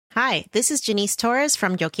Hi, this is Janice Torres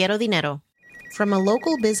from Yo Quiero Dinero. From a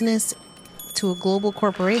local business to a global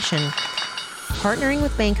corporation, partnering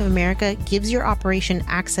with Bank of America gives your operation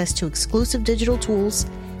access to exclusive digital tools,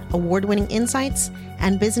 award-winning insights,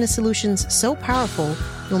 and business solutions so powerful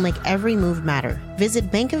you'll make every move matter.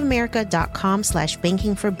 Visit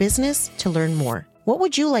bankofamerica.com/banking for business to learn more. What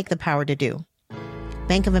would you like the power to do?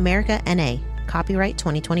 Bank of America, N.A. Copyright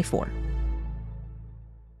 2024.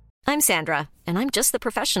 I'm Sandra, and I'm just the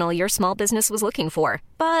professional your small business was looking for.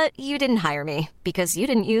 But you didn't hire me because you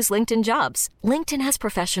didn't use LinkedIn Jobs. LinkedIn has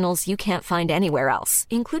professionals you can't find anywhere else,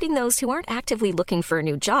 including those who aren't actively looking for a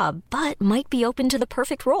new job, but might be open to the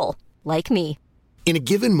perfect role, like me. In a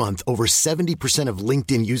given month, over 70% of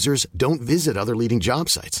LinkedIn users don't visit other leading job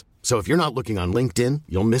sites. So if you're not looking on LinkedIn,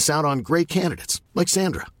 you'll miss out on great candidates like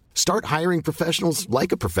Sandra. Start hiring professionals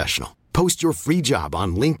like a professional. Post your free job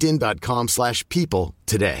on linkedin.com/people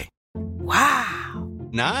today. Wow.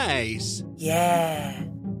 Nice. Yeah.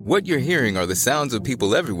 What you're hearing are the sounds of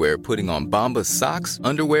people everywhere putting on Bombas socks,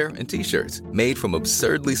 underwear, and T-shirts made from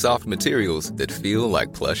absurdly soft materials that feel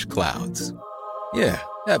like plush clouds. Yeah,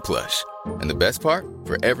 that plush. And the best part?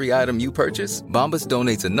 For every item you purchase, Bombas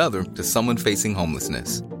donates another to someone facing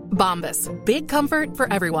homelessness. Bombas. Big comfort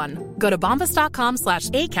for everyone. Go to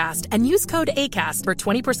bombas.com/ACAST and use code ACAST for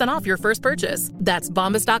 20% off your first purchase. That's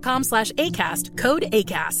bombas.com/ACAST. Code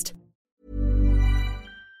ACAST.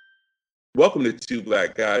 Welcome to Two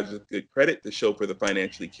Black Guys with Good Credit, the show for the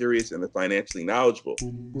financially curious and the financially knowledgeable.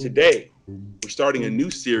 Today, we're starting a new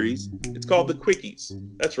series. It's called The Quickies.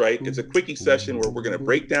 That's right. It's a quickie session where we're going to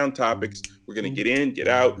break down topics. We're going to get in, get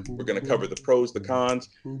out. We're going to cover the pros, the cons.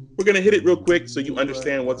 We're going to hit it real quick so you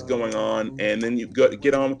understand what's going on, and then you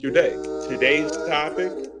get on with your day. Today's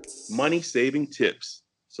topic, money saving tips.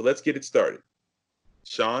 So let's get it started.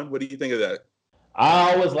 Sean, what do you think of that?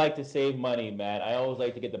 I always like to save money, man. I always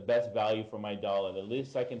like to get the best value for my dollar, the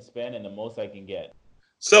least I can spend and the most I can get.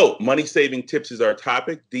 So money saving tips is our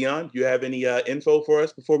topic. Dion, do you have any info for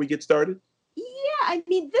us before we get started? Yeah, I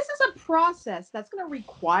mean, this is a process that's going to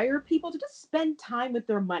require people to just spend time with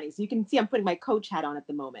their money. So you can see I'm putting my coach hat on at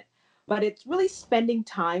the moment, but it's really spending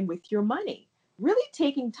time with your money, really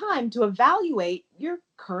taking time to evaluate your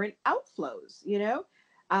current outflows.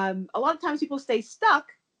 A lot of times people stay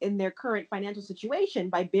stuck in their current financial situation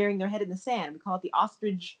by burying their head in the sand. We call it the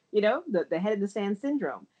ostrich, the head in the sand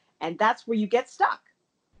syndrome. And that's where you get stuck.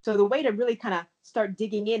 So the way to really kind of start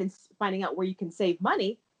digging in and finding out where you can save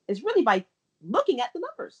money is really by looking at the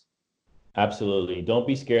numbers. Absolutely. Don't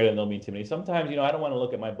be scared and don't be intimidated. Sometimes, I don't want to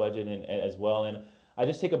look at my budget as well. And I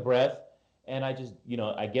just take a breath and I just,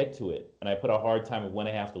 I get to it. And I put a hard time of when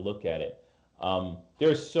I have to look at it. There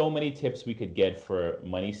are so many tips we could get for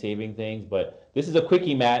money saving things, but this is a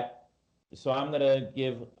quickie, Matt. So I'm going to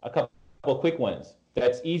give a couple quick ones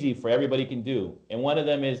that's easy for everybody can do. And one of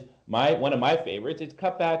them is one of my favorites. It's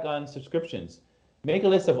cut back on subscriptions. Make a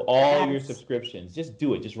list of all your subscriptions. Just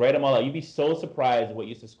do it. Just write them all out. You'd be so surprised at what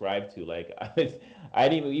you subscribe to. Like I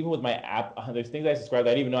didn't even with my app, there's things I subscribe.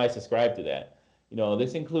 I didn't even know I subscribed to that.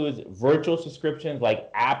 This includes virtual subscriptions, like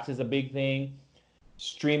apps is a big thing.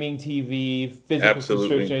 Streaming TV, physical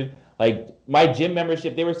subscription, like my gym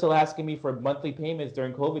membership, they were still asking me for monthly payments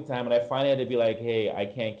during COVID time. And I finally had to be like, hey, I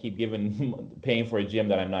can't keep paying for a gym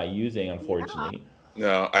that I'm not using, unfortunately.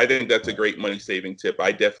 No, I think that's a great money saving tip.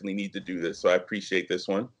 I definitely need to do this. So I appreciate this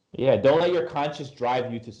one. Yeah. Don't let your conscience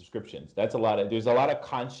drive you to subscriptions. There's a lot of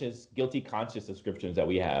guilty conscious subscriptions that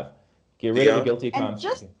we have. Get rid of the guilty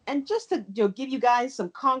conscious. And just to give you guys some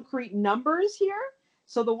concrete numbers here.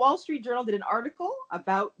 So the Wall Street Journal did an article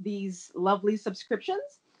about these lovely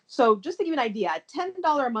subscriptions. So just to give you an idea, a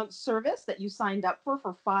 $10 a month service that you signed up for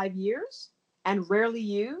 5 years and rarely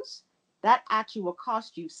use, that actually will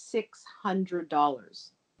cost you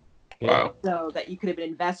 $600. Wow. So that you could have been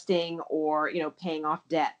investing or, paying off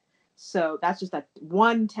debt. So that's just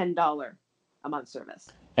one $10 a month service.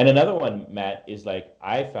 And another one, Matt, is like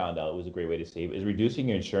I found out was a great way to save is reducing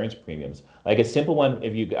your insurance premiums. Like a simple one,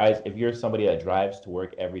 if you're somebody that drives to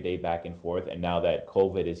work every day back and forth, and now that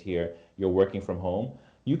COVID is here, you're working from home,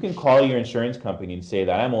 you can call your insurance company and say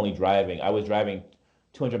that I was driving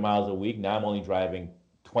 200 miles a week, now I'm only driving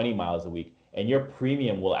 20 miles a week, and your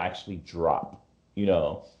premium will actually drop,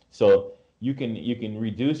 So you can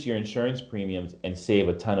reduce your insurance premiums and save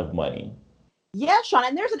a ton of money. Yeah, Sean,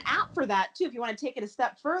 and there's an app for that too. If you want to take it a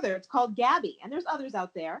step further, it's called Gabby, and there's others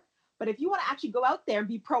out there. But if you want to actually go out there and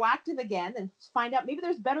be proactive again and find out maybe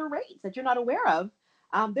there's better rates that you're not aware of,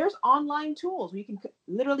 there's online tools where you can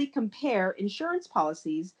literally compare insurance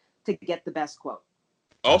policies to get the best quote.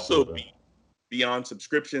 Also, beyond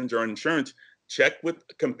subscriptions or insurance, check with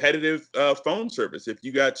competitive phone service. If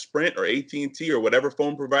you got Sprint or AT&T or whatever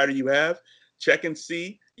phone provider you have, check and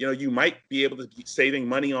see. You might be able to be saving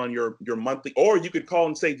money on your monthly, or you could call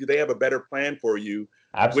and say, do they have a better plan for you?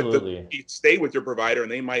 Absolutely. Stay with your provider,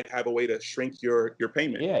 and they might have a way to shrink your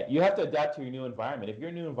payment. Yeah, you have to adapt to your new environment. If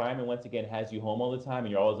your new environment, once again, has you home all the time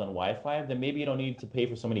and you're always on Wi-Fi, then maybe you don't need to pay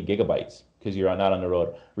for so many gigabytes because you're not on the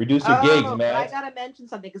road. Reduce your gigs, man. I got to mention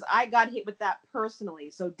something because I got hit with that personally.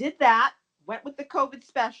 So did that, went with the COVID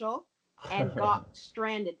special, and got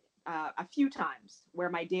stranded a few times where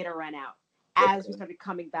my data ran out as we started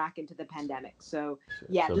coming back into the pandemic. So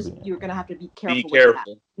yeah, you're going to have to be careful. With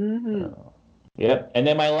that. Mm-hmm. Yep. And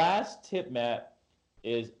then my last tip, Matt,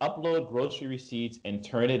 is upload grocery receipts and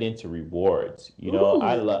turn it into rewards.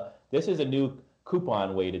 I love this is a new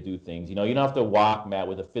coupon way to do things. You don't have to walk, Matt,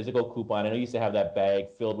 with a physical coupon. I know you used to have that bag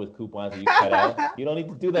filled with coupons that you cut out. You don't need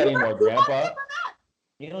to do that anymore, Grandpa.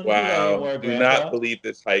 You don't need to do that anymore, Grandpa. Do not believe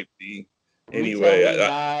this hype, D.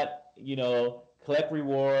 Anyway, collect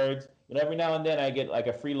rewards. Every now and then I get like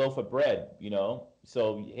a free loaf of bread,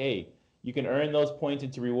 So, hey, you can earn those points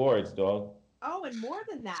into rewards, dog. Oh, and more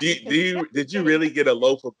than that. Did you really get a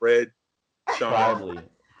loaf of bread, Sean? Probably.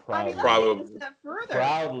 Proudly.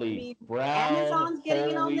 Brown Amazon's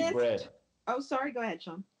getting whole on wheat this. bread. Oh, sorry. Go ahead,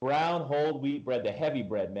 Sean. Brown whole wheat bread, the heavy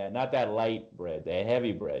bread, man. Not that light bread, the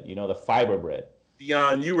heavy bread, the fiber bread.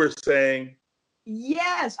 Dion, you were saying?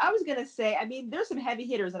 Yes, I was going to say, there's some heavy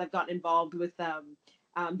hitters that I've gotten involved with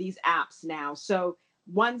these apps now. So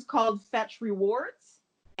one's called Fetch Rewards,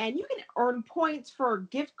 and you can earn points for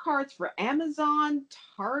gift cards for Amazon,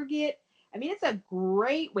 Target. It's a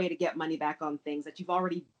great way to get money back on things that you've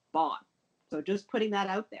already bought. So just putting that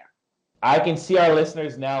out there. I can see our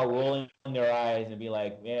listeners now rolling their eyes and be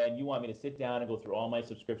like, man, you want me to sit down and go through all my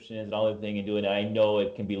subscriptions and all everything and do it. And I know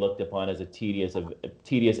it can be looked upon as a tedious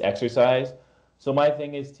exercise. So my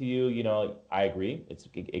thing is to you, I agree.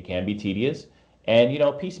 It can be tedious. And,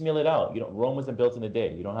 piecemeal it out. Rome wasn't built in a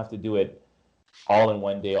day. You don't have to do it all in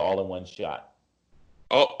one day, all in one shot.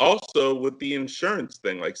 Also, with the insurance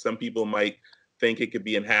thing, like some people might think it could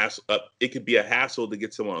be a hassle. It could be a hassle to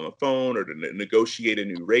get someone on the phone or to negotiate a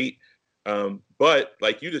new rate. But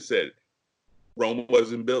like you just said, Rome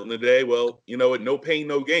wasn't built in a day. Well, no pain,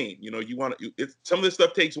 no gain. Some of this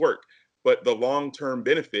stuff takes work, but the long-term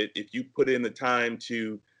benefit, if you put in the time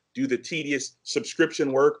to do the tedious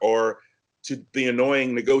subscription work or to the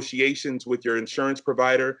annoying negotiations with your insurance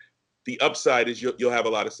provider, the upside is you'll have a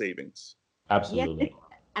lot of savings. Absolutely.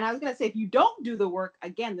 Yeah. And I was going to say, if you don't do the work,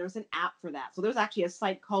 again, there's an app for that. So there's actually a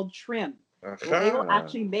site called Trim. Where they will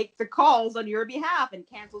actually make the calls on your behalf and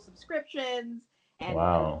cancel subscriptions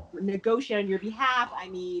and negotiate on your behalf.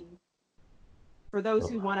 For those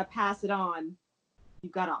who want to pass it on,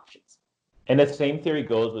 you've got options. And the same theory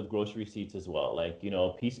goes with grocery receipts as well. Like,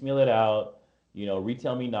 piecemeal it out.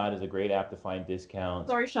 Retail Me Not is a great app to find discounts.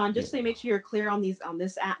 Sorry, Sean, just to make sure you're clear on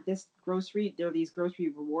this app, these grocery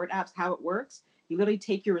reward apps, how it works. You literally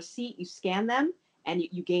take your receipt, you scan them, and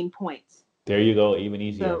you gain points. There you go, even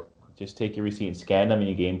easier. Just take your receipt and scan them and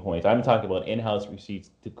you gain points. I'm talking about in-house receipts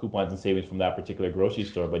to coupons and savings from that particular grocery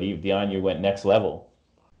store. But Dion, you went next level.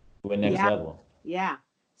 Level. Yeah.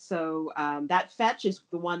 So that Fetch is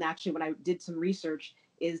the one, actually, when I did some research,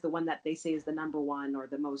 is the one that they say is the number one or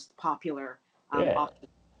the most popular option.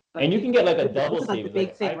 But and you can get like a double savings. Like the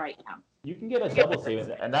big thing right now. You can get a double savings.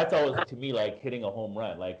 And that's always, to me, like hitting a home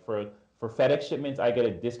run. Like for FedEx shipments, I get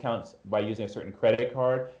a discount by using a certain credit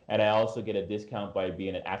card, and I also get a discount by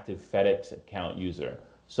being an active FedEx account user.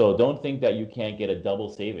 So don't think that you can't get a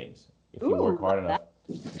double savings if you work hard enough.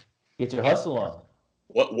 Get your hustle on.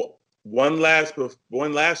 One last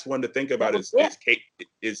one to think about is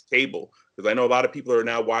cable, because I know a lot of people are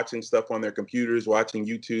now watching stuff on their computers, watching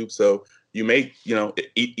YouTube. So you may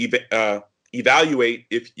evaluate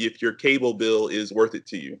if your cable bill is worth it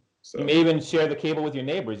to you. So. You may even share the cable with your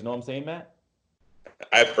neighbors. You know what I'm saying, Matt?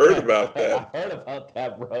 I've heard about that. I heard about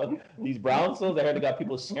that, bro. These brownstones, I heard they got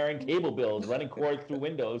people sharing cable bills, running cords through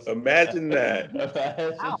windows. Imagine that.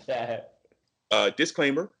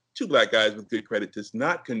 Disclaimer, Two Black Guys with Good Credit does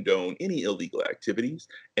not condone any illegal activities,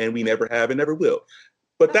 and we never have and never will.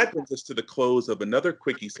 But that brings us to the close of another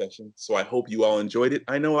quickie session, so I hope you all enjoyed it.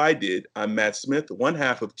 I know I did. I'm Matt Smith, one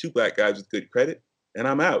half of Two Black Guys with Good Credit, and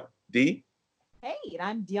I'm out. D? Hey, and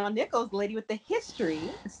I'm Dion Nichols, the lady with the history,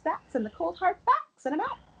 the stats, and the cold hard facts, and I'm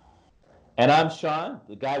out. And I'm Sean,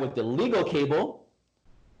 the guy with the legal cable.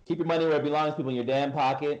 Keep your money where it belongs, people in your damn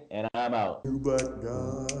pocket, and I'm out. Two Black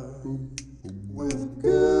Guys with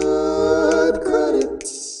Good Credit.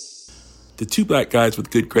 The Two Black Guys with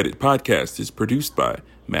Good Credit podcast is produced by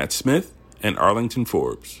Matt Smith and Arlington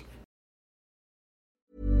Forbes.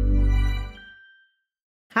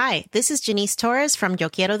 Hi, this is Janice Torres from Yo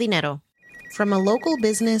Quiero Dinero. From a local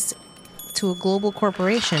business to a global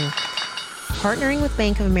corporation, partnering with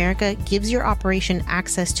Bank of America gives your operation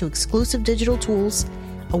access to exclusive digital tools,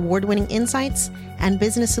 award-winning insights, and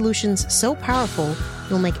business solutions so powerful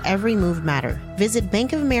you'll make every move matter. Visit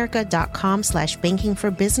bankofamerica.com/banking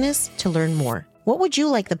for business to learn more. What would you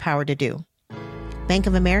like the power to do? Bank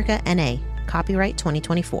of America, N.A. Copyright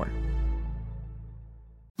 2024.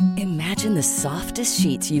 Imagine the softest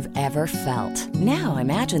sheets you've ever felt. Now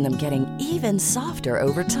imagine them getting even softer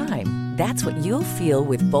over time. That's what you'll feel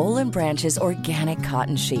with Boll & Branch's organic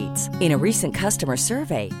cotton sheets. In a recent customer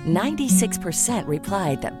survey, 96%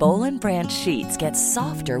 replied that Boll & Branch sheets get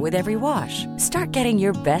softer with every wash. Start getting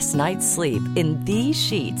your best night's sleep in these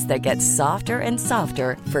sheets that get softer and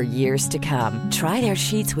softer for years to come. Try their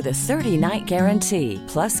sheets with a 30-night guarantee.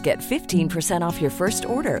 Plus, get 15% off your first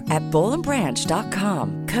order at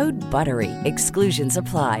bollandbranch.com. Code BUTTERY. Exclusions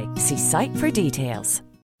apply. See site for details.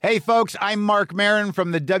 Hey, folks, I'm Mark Maron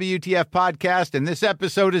from the WTF Podcast, and this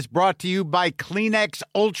episode is brought to you by Kleenex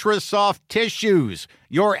Ultra Soft Tissues,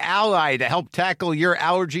 your ally to help tackle your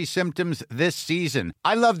allergy symptoms this season.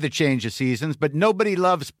 I love the change of seasons, but nobody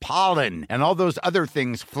loves pollen and all those other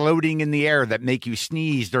things floating in the air that make you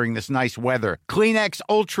sneeze during this nice weather. Kleenex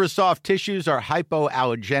Ultra Soft Tissues are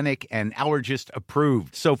hypoallergenic and allergist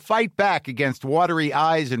approved, so fight back against watery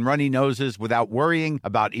eyes and runny noses without worrying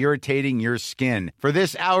about irritating your skin. For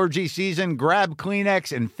this allergy season, grab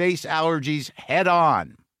Kleenex and face allergies head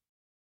on.